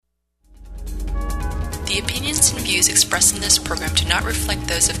opinions and views expressed in this program do not reflect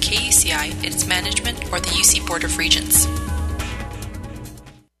those of KUCI, its management, or the UC Board of Regents.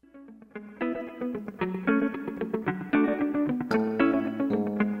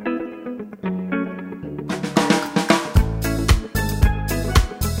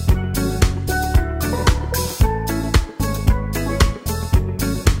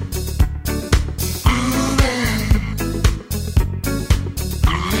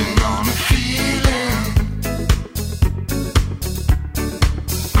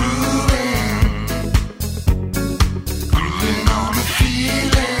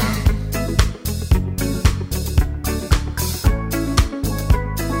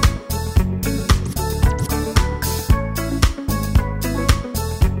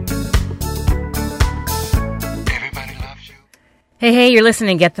 Hey, you're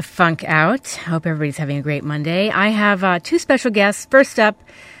listening to Get the Funk Out. Hope everybody's having a great Monday. I have two special guests. First up,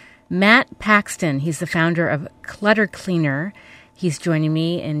 Matt Paxton. He's the founder of Clutter Cleaner. He's joining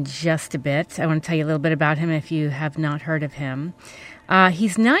me in just a bit. I want to tell you a little bit about him if you have not heard of him.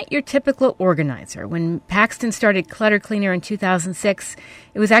 He's not your typical organizer. When Paxton started Clutter Cleaner in 2006,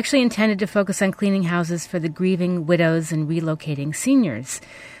 it was actually intended to focus on cleaning houses for the grieving widows and relocating seniors.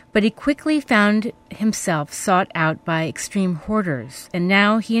 But he quickly found himself sought out by extreme hoarders, and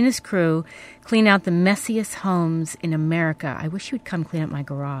now he and his crew clean out the messiest homes in America. I wish you would come clean up my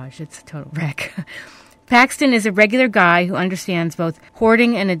garage. It's a total wreck. Paxton is a regular guy who understands both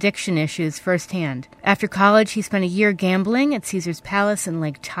hoarding and addiction issues firsthand. After college, he spent a year gambling at Caesar's Palace in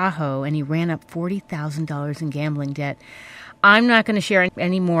Lake Tahoe, and he ran up $40,000 in gambling debt. I'm not going to share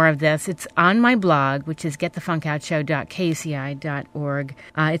any more of this. It's on my blog, which is getthefunkoutshow.kuci.org.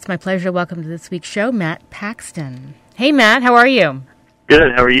 It's my pleasure to welcome to this week's show, Matt Paxton. Hey, Matt, how are you?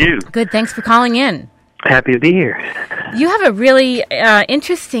 Good, how are you? Good, thanks for calling in. Happy to be here. You have a really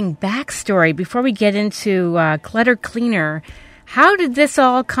interesting backstory. Before we get into Clutter Cleaner, how did this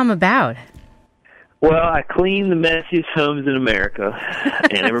all come about? Well, I clean the messiest homes in America,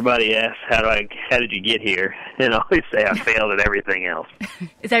 and everybody asks, how did you get here? And I always say I failed at everything else.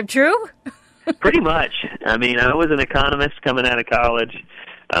 Is that true? Pretty much. I mean, I was an economist coming out of college,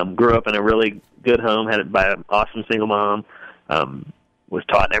 grew up in a really good home, had it by an awesome single mom, was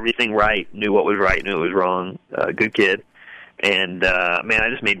taught everything right, knew what was right, knew what was wrong, good kid. And, I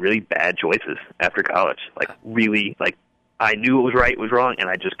just made really bad choices after college, I knew what was right, what was wrong, and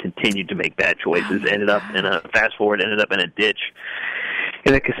I just continued to make bad choices. Ended up in a ditch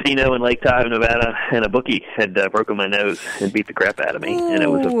in a casino in Lake Tahoe, Nevada, and a bookie had broken my nose and beat the crap out of me. Ooh. And it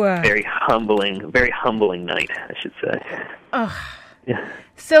was a very humbling night, I should say. Oh. Yeah.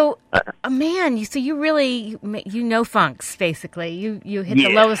 So, you really, funks, basically. You hit the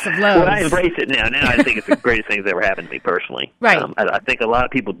lowest of lows. Well, I embrace it now. Now I think it's the greatest thing that's ever happened to me personally. Right. I think a lot of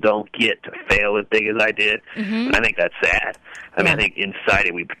people don't get to fail as big as I did, and I think that's sad. I think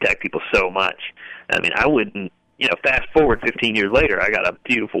inside we protect people so much. I wouldn't, fast forward 15 years later, I got a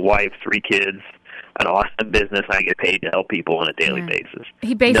beautiful wife, 3 kids, an awesome business. I get paid to help people on a daily basis.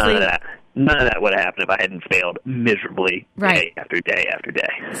 He basically... None of that would have happened if I hadn't failed miserably day after day after day.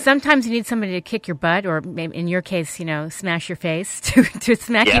 Sometimes you need somebody to kick your butt, or maybe in your case, smash your face to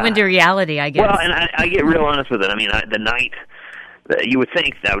smack you into reality, I guess. Well, and I get real honest with it. The night, you would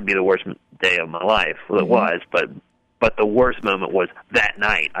think that would be the worst day of my life. Well, it was, but the worst moment was that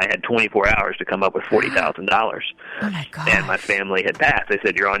night. I had 24 hours to come up with $40,000. Oh, my God. And my family had passed. They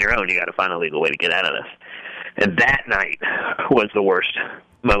said, you're on your own. You got to find a legal way to get out of this. And that night was the worst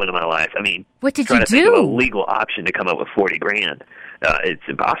moment of my life. What did you do? Think of a legal option to come up with $40,000. It's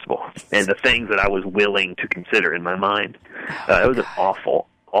impossible. And the things that I was willing to consider in my mind, it was an awful,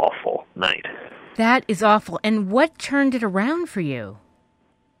 awful night. That is awful. And what turned it around for you?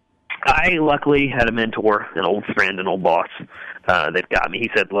 I luckily had a mentor, an old friend, an old boss that got me.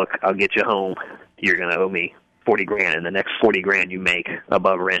 He said, look, I'll get you home. You're going to owe me $40,000, and the next $40,000 you make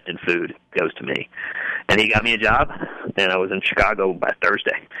above rent and food goes to me. And he got me a job, and I was in Chicago by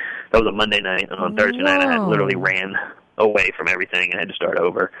Thursday. That was a Monday night, and on Thursday night I had literally ran away from everything and had to start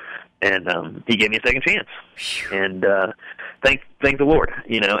over. And he gave me a second chance. And thank the Lord,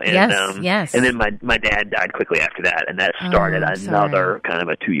 And, yes. And then my dad died quickly after that, and that started another kind of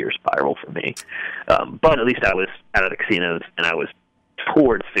a 2-year spiral for me. But at least I was out of the casinos, and I was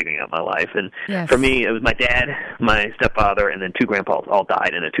towards figuring out my life. And for me, it was my dad, my stepfather, and then 2 grandpas all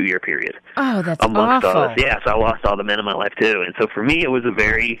died in a 2-year period. Oh, that's amongst awful. All this. Yeah, so I lost all the men in my life, too. And so for me, it was a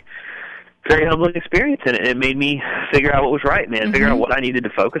very, very humbling experience, and it made me figure out what was right, man, figure out what I needed to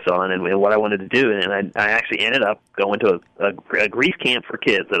focus on and what I wanted to do. And I actually ended up going to a grief camp for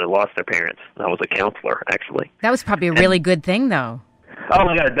kids that had lost their parents. I was a counselor, actually. That was probably a really good thing, though. Oh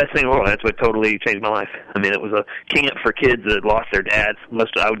my God, best thing in the world. That's what totally changed my life. I mean, it was a camp for kids that lost their dads.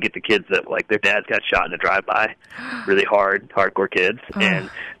 I would get the kids that, like, their dads got shot in a drive-by, really hardcore kids, and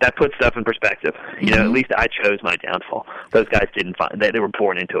that puts stuff in perspective. You know, at least I chose my downfall. Those guys didn't they were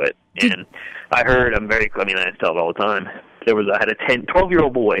born into it. And I heard, I tell it all the time, I had a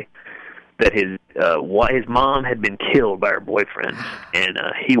 12-year-old boy that his mom had been killed by her boyfriend, and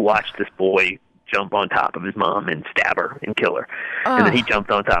he watched this boy jump on top of his mom and stab her and kill her. And then he jumped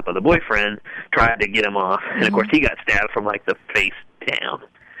on top of the boyfriend, tried to get him off, and of course he got stabbed from like the face down.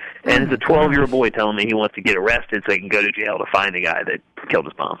 And it's a 12-year-old boy telling me he wants to get arrested so he can go to jail to find the guy that killed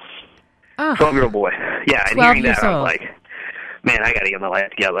his mom. 12-year-old boy. Yeah, and hearing that, I was like, man, I got to get my life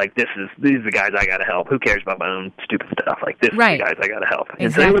together. Like, these are the guys I got to help. Who cares about my own stupid stuff? Like, this is the guys I got to help.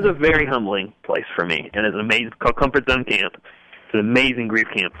 And so it was a very humbling place for me. And it's an amazing, called Comfort Zone Camp. It's an amazing grief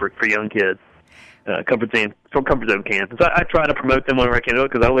camp for young kids. Comfort Zone Camp. And so I try to promote them whenever I can do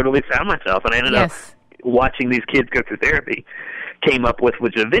it because I literally found myself. And I ended up watching these kids go through therapy, came up with,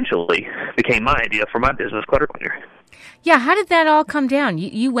 which eventually became my idea for my business, Clutter Cleaner. Yeah, how did that all come down?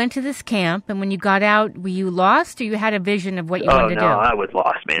 You went to this camp, and when you got out, were you lost, or you had a vision of what you wanted to do? Oh, no, I was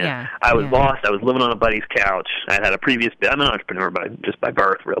lost, man. Yeah. I was lost. I was living on a buddy's couch. I'm an entrepreneur just by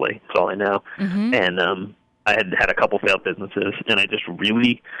birth, really. That's all I know. Mm-hmm. And I had a couple failed businesses, and I just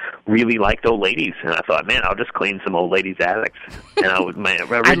really, really liked old ladies. And I thought, man, I'll just clean some old ladies' attics. And my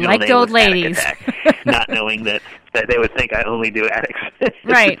original name was ladies. Attic Attack, not knowing that they would think I only do attics.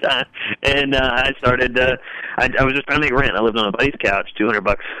 Right. And I started, I was just trying to make rent. I lived on a buddy's couch,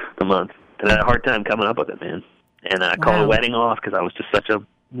 $200 a month. And I had a hard time coming up with it, man. And I called a wedding off because I was just such a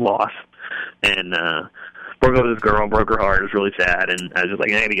loss. And broke up with this girl, broke her heart. It was really sad, and I was just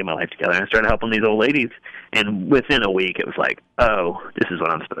like, I got to get my life together. And I started helping these old ladies, and within a week, it was like, oh, this is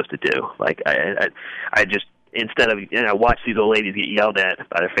what I'm supposed to do. Like, I just, instead of, I watched these old ladies get yelled at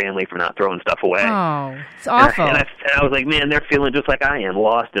by their family for not throwing stuff away. Oh, it's awful. And I was like, man, they're feeling just like I am,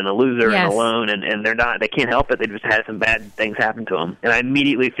 lost and a loser and alone, and they can't help it. They just had some bad things happen to them. And I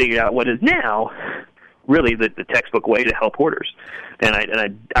immediately figured out what is now really the textbook way to help hoarders. And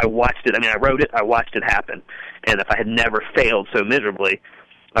I watched it. I mean, I wrote it. I watched it happen. And if I had never failed so miserably,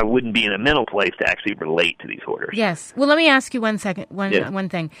 I wouldn't be in a mental place to actually relate to these hoarders. Yes. Well, let me ask you one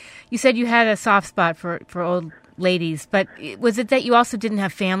thing. You said you had a soft spot for old ladies, but was it that you also didn't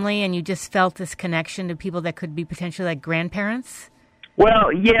have family and you just felt this connection to people that could be potentially like grandparents?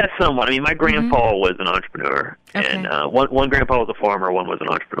 Well, yeah, somewhat. I mean, my grandpa was an entrepreneur, and one grandpa was a farmer, one was an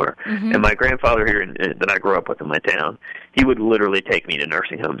entrepreneur. Mm-hmm. And my grandfather here that I grew up with in my town, he would literally take me to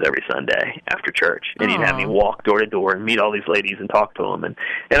nursing homes every Sunday after church, and he'd have me walk door to door and meet all these ladies and talk to them. And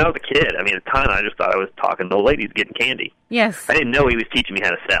I was a kid. I mean, at the time, I just thought I was talking to old ladies getting candy. Yes. I didn't know he was teaching me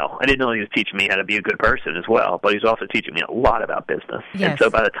how to sell. I didn't know he was teaching me how to be a good person as well, but he was also teaching me a lot about business. Yes. And so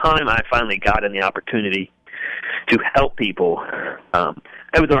by the time I finally got in the opportunity to help people,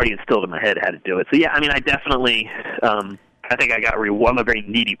 it was already instilled in my head how to do it. So, yeah, I mean, I definitely, I think I'm a very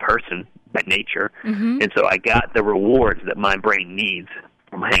needy person by nature, and so I got the rewards that my brain needs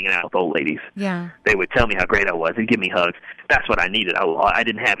from hanging out with old ladies. Yeah. They would tell me how great I was and give me hugs. That's what I needed. I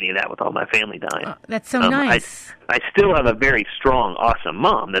didn't have any of that with all my family dying. Oh, that's so nice. I still have a very strong, awesome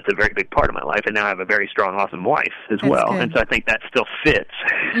mom. That's a very big part of my life, and now I have a very strong, awesome wife as well. Good. And so I think that still fits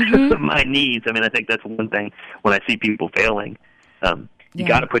my needs. I mean, I think that's one thing when I see people failing. You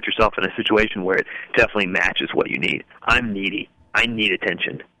got to put yourself in a situation where it definitely matches what you need. I'm needy. I need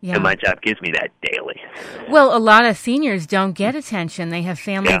attention, and my job gives me that daily. Well, a lot of seniors don't get attention. They have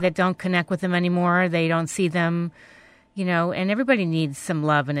family that don't connect with them anymore. They don't see them, and everybody needs some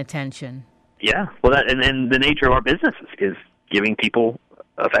love and attention. Yeah, well, and the nature of our business is giving people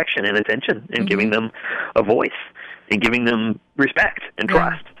affection and attention and giving them a voice and giving them respect and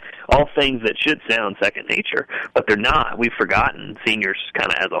trust. All things that should sound second nature, but they're not. We've forgotten seniors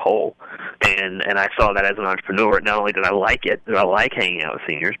kind of as a whole. And I saw that as an entrepreneur. Not only did I like it, did I like hanging out with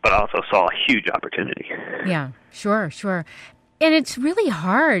seniors, but I also saw a huge opportunity. Yeah, sure. And it's really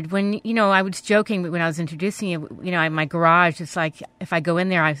hard when, I was joking when I was introducing you, my garage, it's like if I go in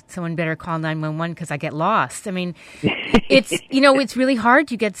there, someone better call 911 because I get lost. I mean, it's, it's really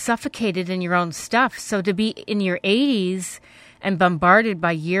hard. You get suffocated in your own stuff. So to be in your 80s and bombarded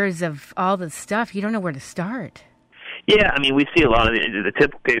by years of all this stuff, you don't know where to start. Yeah, I mean, we see a lot of the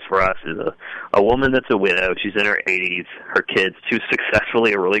typical case for us is a woman that's a widow. She's in her 80s. Her kids, she was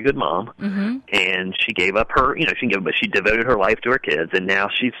successfully a really good mom, and she gave up her, but she devoted her life to her kids, and now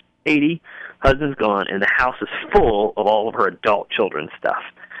she's 80. Husband's gone, and the house is full of all of her adult children's stuff.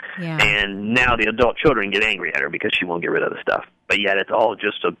 Yeah. And now the adult children get angry at her because she won't get rid of the stuff. But yet it's all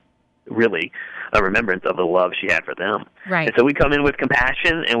just really a remembrance of the love she had for them. Right. And so we come in with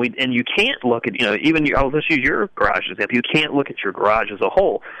compassion, and you can't look at, let's use your garage example. You can't look at your garage as a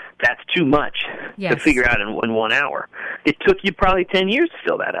whole. That's too much to figure out in 1 hour. It took you probably 10 years to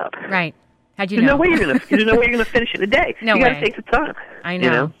fill that up. Right. How'd you There's know? no way you're going to finish it in a day. No you way. got to take the time. I know.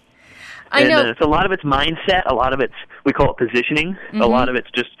 You know? I know. And so a lot of it's mindset. A lot of it's, we call it positioning. Mm-hmm. A lot of it's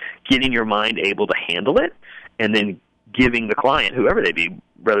just getting your mind able to handle it, and then giving the client, whoever they be,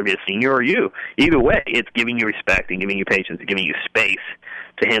 whether it be a senior or you, either way, it's giving you respect and giving you patience and giving you space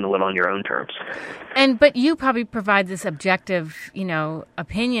to handle it on your own terms. But you probably provide this objective,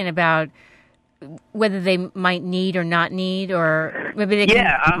 opinion about whether they might need or not need, or maybe they can...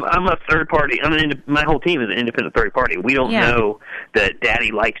 Yeah, I'm a third party. My whole team is an independent third party. We don't know that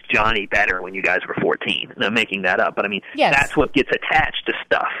Daddy likes Johnny better when you guys were 14. And I'm making that up, but that's what gets attached to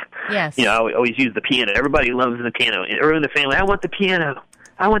stuff. Yes. I always use the piano. Everybody loves the piano. Everyone in the family, I want the piano.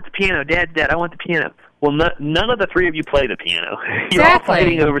 I want the piano. Dad, I want the piano. Well, none of the three of you play the piano. You're all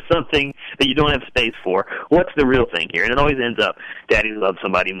fighting over something that you don't have space for. What's the real thing here? And it always ends up, Daddy loves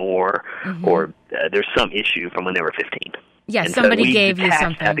somebody more, or there's some issue from when they were 15. Yes, and somebody so we gave you detach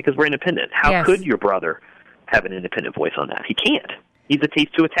something. that because we're independent. How could your brother have an independent voice on that? He can't. He's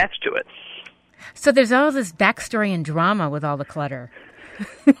too attached to it. So there's all this backstory and drama with all the clutter.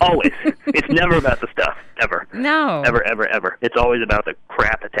 Always. It's never about the stuff. Ever. No. Ever, ever, ever. It's always about the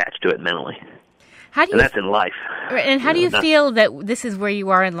crap attached to it mentally. And that's in life. And how do you feel that this is where you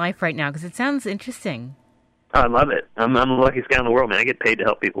are in life right now? Because it sounds interesting. I love it. I'm the luckiest guy in the world, man. I get paid to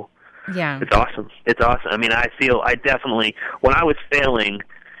help people. Yeah. It's awesome. It's awesome. I definitely, when I was failing,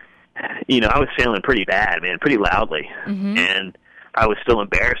 I was failing pretty bad, man, pretty loudly. Mm-hmm. And I was still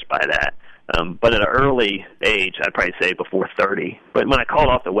embarrassed by that. But at an early age, I'd probably say before 30. But when I called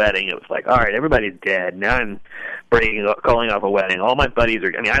off the wedding, it was like, all right, everybody's dead. Now I'm calling off a wedding. All my buddies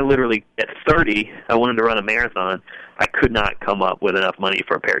are, I literally, at 30, I wanted to run a marathon. I could not come up with enough money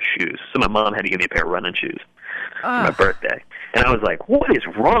for a pair of shoes. So my mom had to give me a pair of running shoes for my birthday. And I was like, what is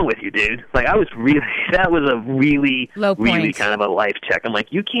wrong with you, dude? Like, that was a really, really kind of a life check. I'm like,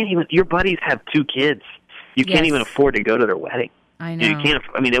 your buddies have 2 kids. You can't even afford to go to their wedding. I know. You can't.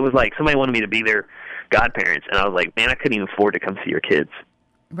 It was like somebody wanted me to be their godparents, and I was like, man, I couldn't even afford to come see your kids.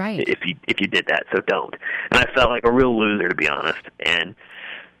 Right. If you did that, so don't. And I felt like a real loser, to be honest.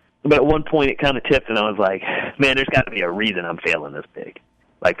 But at one point, it kind of tipped, and I was like, man, there's got to be a reason I'm failing this big.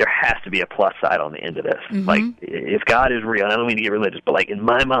 Like, there has to be a plus side on the end of this. Mm-hmm. Like, if God is real, and I don't mean to get religious, but like in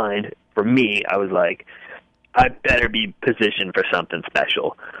my mind, for me, I was like, I better be positioned for something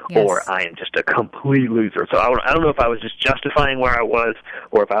special, or I am just a complete loser. So I don't know if I was just justifying where I was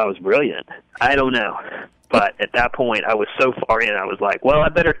or if I was brilliant. I don't know. But at that point, I was so far in, I was like, well, I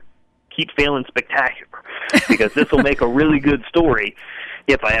better keep failing spectacular because this will make a really good story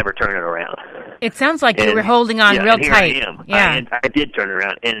if I ever turn it around. It sounds like you were holding on real tight. Here I am. Yeah. I did turn it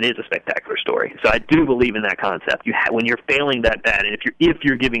around, and it is a spectacular story. So I do believe in that concept. When you're failing that bad, and if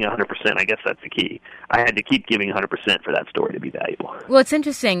you're giving 100%, I guess that's the key. I had to keep giving 100% for that story to be valuable. Well, it's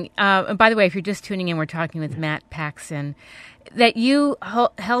interesting. And by the way, if you're just tuning in, we're talking with Matt Paxton. That you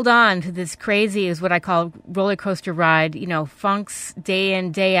held on to this crazy, is what I call roller coaster ride, funks day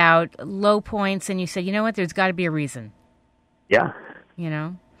in, day out, low points, and you said, you know what, there's got to be a reason. Yeah.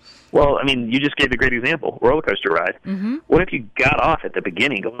 Well, you just gave a great example, roller coaster ride. Mm-hmm. What if you got off at the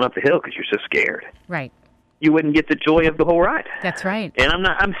beginning going up the hill because you're so scared? Right. You wouldn't get the joy of the whole ride. That's right. And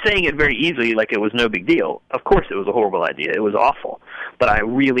I'm saying it very easily like it was no big deal. Of course it was a horrible idea. It was awful. But I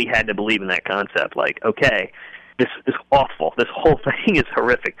really had to believe in that concept. Like, okay, this is awful. This whole thing is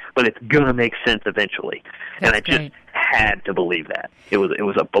horrific, but it's going to make sense eventually. That's and I just had to believe that. It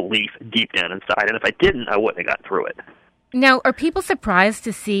was a belief deep down inside. And if I didn't, I wouldn't have got through it. Now, are people surprised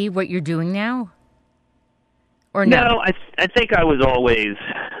to see what you're doing now? Or no? No, I think I was always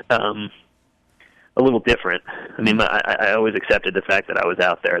a little different. I always accepted the fact that I was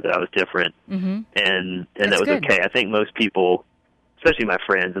out there, that I was different, and that was good. okay. I think most people, especially my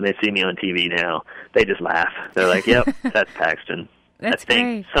friends, when they see me on TV now, they just laugh. They're like, yep, that's Paxton. That's I think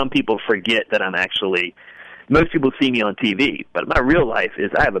great. Some people forget that I'm actually... Most people see me on TV, but my real life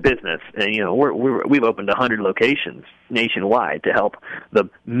is I have a business, and we've opened 100 locations nationwide to help the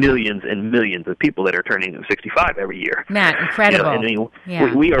millions and millions of people that are turning 65 every year. Matt, incredible.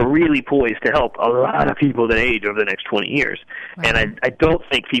 We are really poised to help a lot of people that age over the next 20 years. Wow. And I don't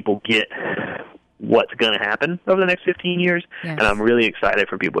think people get what's going to happen over the next 15 years, and I'm really excited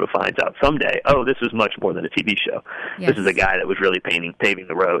for people to find out someday, this is much more than a TV show. Yes. This is a guy that was really paving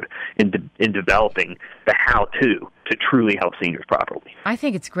the road in developing the how-to truly help seniors properly. I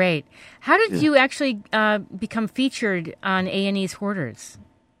think it's great. How did you actually become featured on A&E's Hoarders?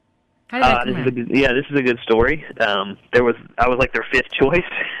 How did that come out? This is a good story. I was like their fifth choice.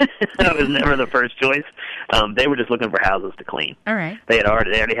 I was never the first choice. They were just looking for houses to clean. All right. They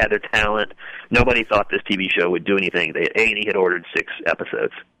already had their talent. Nobody thought this TV show would do anything. A&E had ordered 6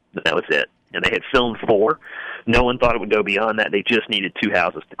 episodes. That was it. And they had filmed 4. No one thought it would go beyond that. They just needed 2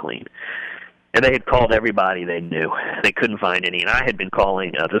 houses to clean. And they had called everybody they knew. They couldn't find any. And I had been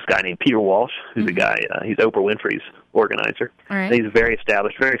calling this guy named Peter Walsh, who's a guy, he's Oprah Winfrey's organizer. All right. He's a very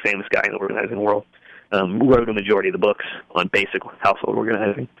established, very famous guy in the organizing world. Wrote a majority of the books on basic household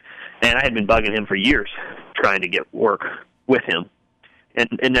organizing. And I had been bugging him for years, trying to get work with him. And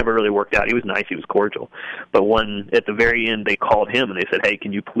it never really worked out. He was nice. He was cordial. But at the very end, they called him and they said, hey,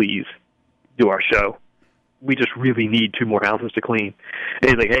 can you please do our show? We just really need 2 more houses to clean. And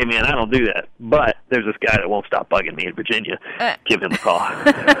he's like, hey, man, I don't do that. But there's this guy that won't stop bugging me in Virginia. Give him a call.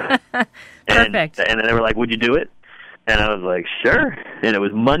 Perfect. And then they were like, would you do it? And I was like, sure. And it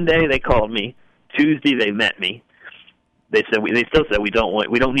was Monday they called me. Tuesday they met me. They still said we don't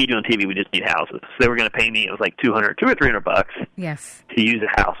need you on TV. We just need houses. So they were going to pay me. It was like $200 or $300 Yes. to use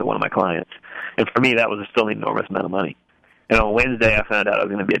a house of one of my clients. And for me, that was still an enormous amount of money. And on Wednesday, I found out I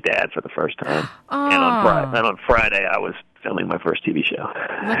was going to be a dad for the first time. Oh. And on Friday, I was filming my first TV show.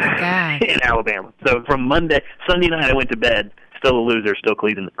 Look at that. In Alabama. So from Sunday night, I went to bed. Still a loser, still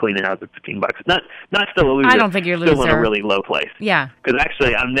cleaning out the $15. Not still a loser. I don't think you're a loser. Still in a really low place. Yeah. Because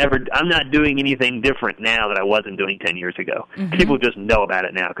actually, I'm not doing anything different now that I wasn't doing 10 years ago. Mm-hmm. People just know about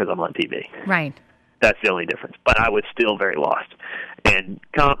it now because I'm on TV. Right. That's the only difference. But I was still very lost. And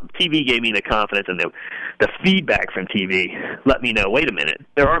TV gave me the confidence, and the feedback from TV let me know, wait a minute,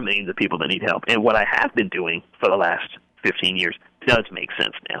 there are millions of people that need help. And what I have been doing for the last 15 years does make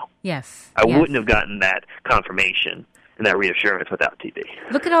sense now. Yes. I wouldn't have gotten that confirmation and that reassurance without TV.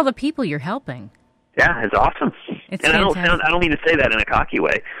 Look at all the people you're helping. Yeah, it's awesome. It's and fantastic. I don't mean to say that in a cocky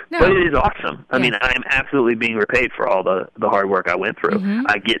way, No. but it is awesome. I Yes. mean, I'm absolutely being repaid for all the hard work I went through. Mm-hmm.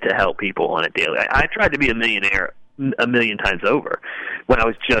 I get to help people on a daily. I tried to be a millionaire a million times over when I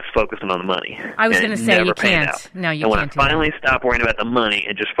was just focusing on the money. I was going to say you can't. Out. No, you and when can't. I finally stopped worrying about the money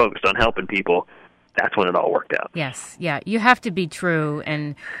and just focused on helping people, that's when it all worked out. Yes, yeah. You have to be true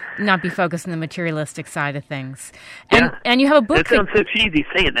and not be focused on the materialistic side of things. And you have a book. It sounds so cheesy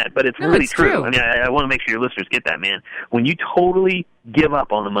saying that, but it's really true. I mean, I want to make sure your listeners get that, man. When you totally give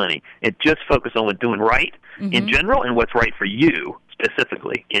up on the money and just focus on what's doing right in general and what's right for you,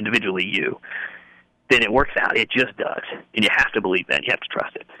 specifically, individually you, then it works out. It just does. And you have to believe that. You have to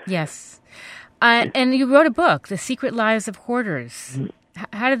trust it. Yes. And you wrote a book, The Secret Lives of Hoarders.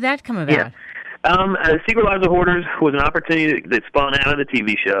 How did that come about? Yeah. Secret Lives of Hoarders was an opportunity that spawned out of the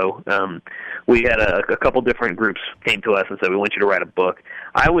TV show. We had a couple different groups came to us and said, we want you to write a book.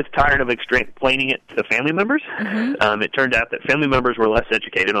 I was tired of explaining it to family members. Mm-hmm. It turned out that family members were less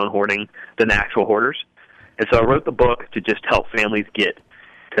educated on hoarding than actual hoarders. And so I wrote the book to just help families get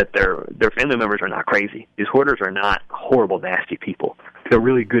that their family members are not crazy. These hoarders are not horrible, nasty people. They're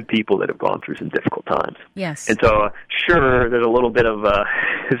really good people that have gone through some difficult times. Yes. And so, sure, there's a little bit of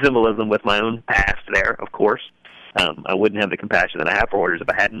symbolism with my own past there, of course. I wouldn't have the compassion that I have for hoarders if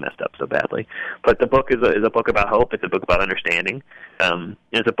I hadn't messed up so badly. But the book is a book about hope. It's a book about understanding.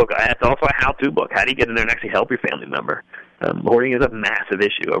 It's also a how-to book. How do you get in there and actually help your family member? Hoarding is a massive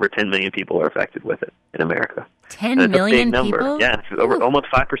issue. Over 10 million people are affected with it in America. 10 million a big number. people? Yeah, almost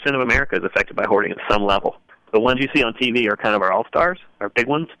 5% of America is affected by hoarding at some level. The ones you see on TV are kind of our all-stars, our big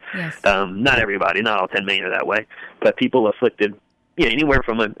ones. Yes. Not everybody, not all 10 million are that way, but people afflicted anywhere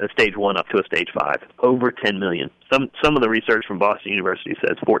from a stage 1 up to a stage 5. Over 10 million. Some of the research from Boston University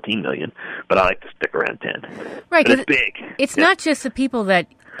says 14 million, but I like to stick around 10. Right, because it's big. It's not just the people that,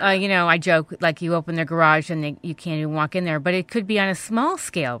 I joke, like you open their garage and you can't even walk in there, but it could be on a small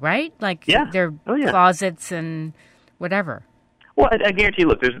scale, right? Like their closets and whatever. Well, I guarantee you,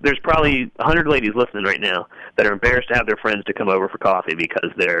 look, there's probably 100 ladies listening right now that are embarrassed to have their friends to come over for coffee because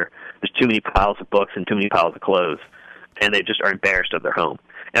there's too many piles of books and too many piles of clothes, and they just are embarrassed of their home.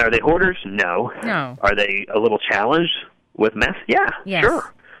 And are they hoarders? No. No. Are they a little challenged with mess? Yeah, yes.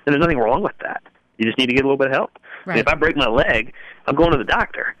 Sure. And there's nothing wrong with that. You just need to get a little bit of help. Right. And if I break my leg, I'm going to the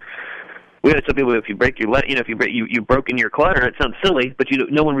doctor. We had some people, if you break your leg, you've broken your clutter, it sounds silly, but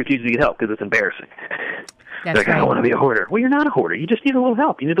no one refuses to get help because it's embarrassing. That's like, right. I don't want to be a hoarder. Well, you're not a hoarder. You just need a little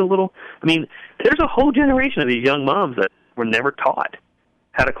help. You need a little. I mean, there's a whole generation of these young moms that were never taught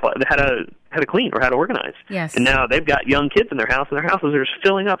how to clean or how to organize. Yes. And now they've got young kids in their house, and their houses are just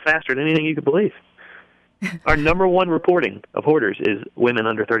filling up faster than anything you could believe. Our number one reporting of hoarders is women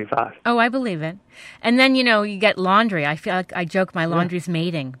under 35. Oh, I believe it. And then, you get laundry. I feel like I joke my laundry's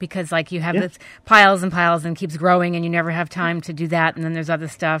mating because, like, you have this piles and piles and keeps growing and you never have time to do that. And then there's other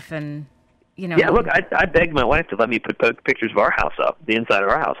stuff and, Yeah, look, I begged my wife to let me put pictures of our house up, the inside of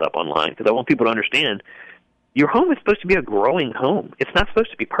our house up online, because I want people to understand your home is supposed to be a growing home. It's not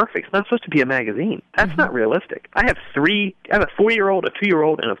supposed to be perfect. It's not supposed to be a magazine. That's not realistic. I have a 4-year-old, a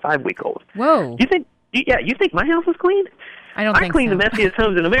 2-year-old, and a 5-week-old. Whoa. You think my house is clean? I don't think so. I clean the messiest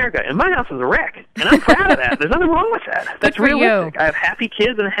homes in America, and my house is a wreck. And I'm proud of that. There's nothing wrong with that. That's realistic. I have happy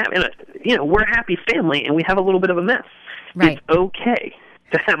kids and we're a happy family, and we have a little bit of a mess. Right. It's okay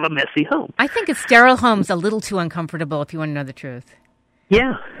to have a messy home. I think a sterile home's a little too uncomfortable, if you want to know the truth.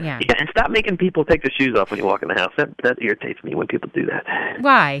 Yeah. And stop making people take their shoes off when you walk in the house. That irritates me when people do that.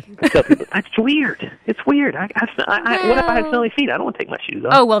 Why? I tell people, it's weird. It's weird. What if I have smelly feet? I don't want to take my shoes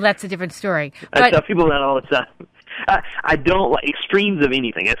off. Oh, well, that's a different story. I tell people that all the time. I don't like extremes of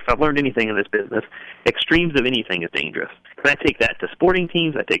anything. If I've learned anything in this business, extremes of anything is dangerous. And I take that to sporting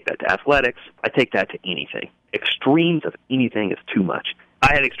teams. I take that to athletics. I take that to anything. Extremes of anything is too much.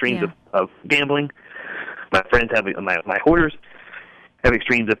 I had extremes of gambling. My friends have my hoarders have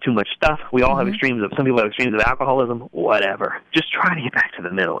extremes of too much stuff. We all have extremes of, some people have extremes of alcoholism, whatever. Just try to get back to the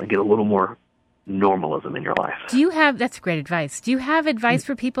middle and get a little more normalism in your life. That's great advice. Do you have advice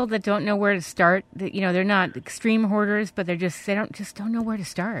for people that don't know where to start? That, they're not extreme hoarders, but they don't know where to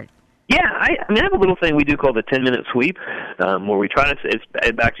start. Yeah, I have a little thing we do called the 10-minute sweep, where we try to, it's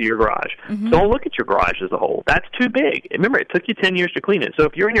back to your garage. Don't look at your garage as a whole. That's too big. Remember, it took you 10 years to clean it. So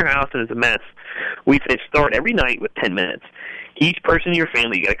if you're in your house and it's a mess, we say start every night with 10 minutes. Each person in your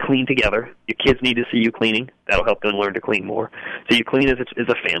family, you got to clean together. Your kids need to see you cleaning. That'll help them learn to clean more. So you clean as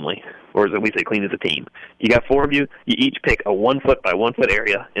a family, or as we say, clean as a team. You got 4 of you. You each pick a 1 foot by 1 foot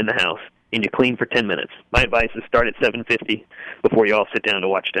area in the house, and you clean for 10 minutes. My advice is start at 7:50 before you all sit down to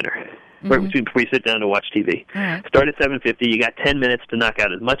watch dinner. Or before you sit down to watch TV. Right. Start at 7:50. You got 10 minutes to knock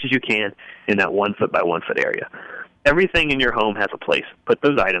out as much as you can in that 1 foot by 1 foot area. Everything in your home has a place. Put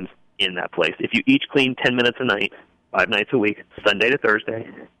those items in that place. If you each clean 10 minutes a night, 5 nights a week, Sunday to Thursday,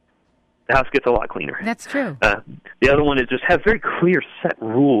 the house gets a lot cleaner. That's true. The other one is just have very clear set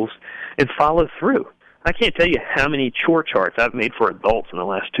rules and follow through. I can't tell you how many chore charts I've made for adults in the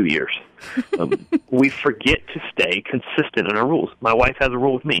last 2 years. We forget to stay consistent in our rules. My wife has a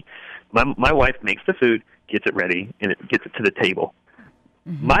rule with me. My wife makes the food, gets it ready, and it gets it to the table.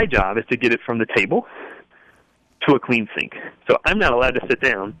 My job is to get it from the table to a clean sink. So I'm not allowed to sit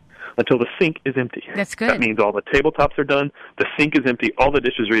down until the sink is empty. That's good. That means all the tabletops are done, the sink is empty, all the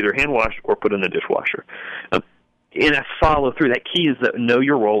dishes are either hand-washed or put in the dishwasher. And I follow through. That key is that know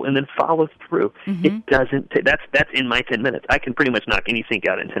your role and then follow through. It doesn't that's in my 10 minutes. I can pretty much knock any sink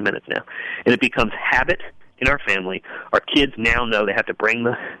out in 10 minutes now. And it becomes habit in our family. Our kids now know they have to bring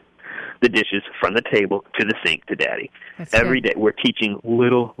the dishes from the table to the sink to Daddy. Every day we're teaching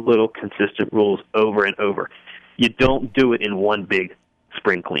little consistent rules over and over. You don't do it in one big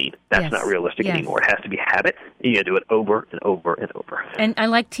spring clean. That's not realistic anymore. It has to be habit. You got to do it over and over and over. And I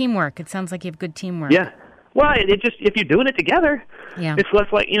like teamwork. It sounds like you have good teamwork. Yeah. Well, it just, if you're doing it together, it's less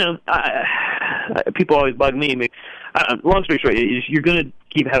like, people always bug me. Long story short, you're going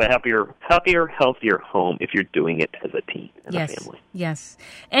to have a happier, healthier home if you're doing it as a team, as a family. Yes.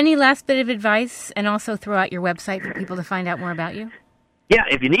 Any last bit of advice, and also throw out your website for people to find out more about you? Yeah,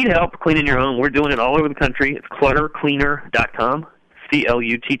 if you need help cleaning your home, we're doing it all over the country. It's cluttercleaner.com.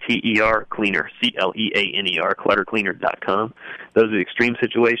 CLUTTER cleaner, CLEANER, cluttercleaner.com. Those are the extreme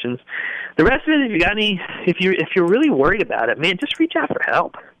situations. The rest of it, if you're really worried about it, man, just reach out for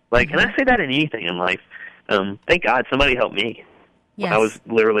help. And I say that in anything in life. Thank God somebody helped me. Yes. I was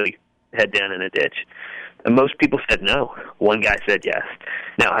literally head down in a ditch. And most people said no. One guy said yes.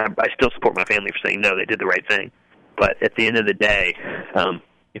 Now, I still support my family for saying no. They did the right thing. But at the end of the day,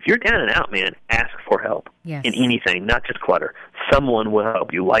 if you're down and out, man, ask for help in anything, not just clutter. Someone will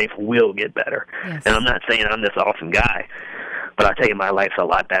help you. Life will get better. Yes. And I'm not saying I'm this awesome guy, but I'll tell you my life's a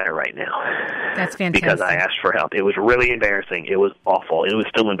lot better right now. That's fantastic. Because I asked for help. It was really embarrassing. It was awful. It was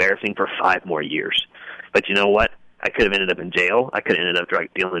still embarrassing for 5 more years. But you know what? I could have ended up in jail. I could have ended up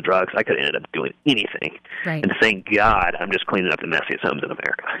dealing with drugs. I could have ended up doing anything. Right. And thank God I'm just cleaning up the messiest homes in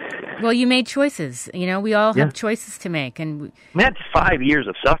America. Well, you made choices. We all have choices to make. And I had 5 years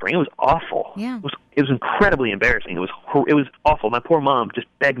of suffering. It was awful. Yeah. It was It was incredibly embarrassing. It was awful. My poor mom just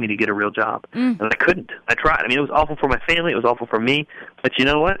begged me to get a real job, and I couldn't. I tried. I mean, it was awful for my family. It was awful for me. But you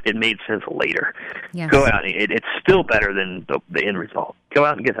know what? It made sense later. Yes. Go out. It's still better than the end result. Go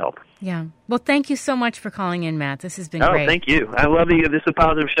out and get help. Yeah. Well, thank you so much for calling in, Matt. This has been great. Oh, thank you. I love you. This is a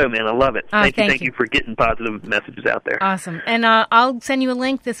positive show, man. I love it. Thank you for getting positive messages out there. Awesome. And I'll send you a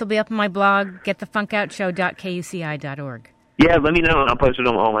link. This will be up on my blog, getthefunkoutshow.kuci.org. Yeah, let me know, and I'll post it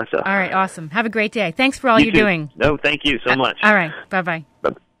on all my stuff. All right, awesome. Have a great day. Thanks for all you're doing. No, thank you so much. All right, bye-bye.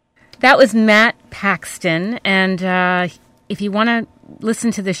 Bye. That was Matt Paxton, and if you want to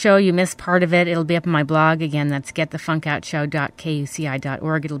listen to the show, you missed part of it, it'll be up on my blog. Again, that's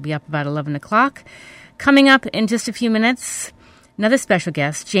getthefunkoutshow.kuci.org. It'll be up about 11 o'clock. Coming up in just a few minutes, another special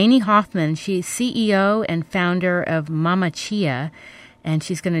guest, Janie Hoffman. She's CEO and founder of Mama Chia, and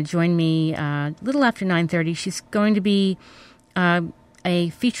she's going to join me a little after 9:30. She's going to be a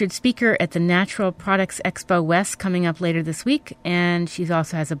featured speaker at the Natural Products Expo West coming up later this week, and she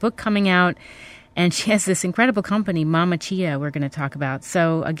also has a book coming out, and she has this incredible company, Mama Chia, we're going to talk about.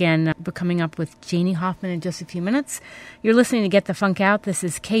 So again, we're coming up with Janie Hoffman in just a few minutes. You're listening to Get the Funk Out. This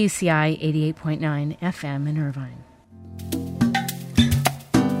is KUCI 88.9 FM in Irvine.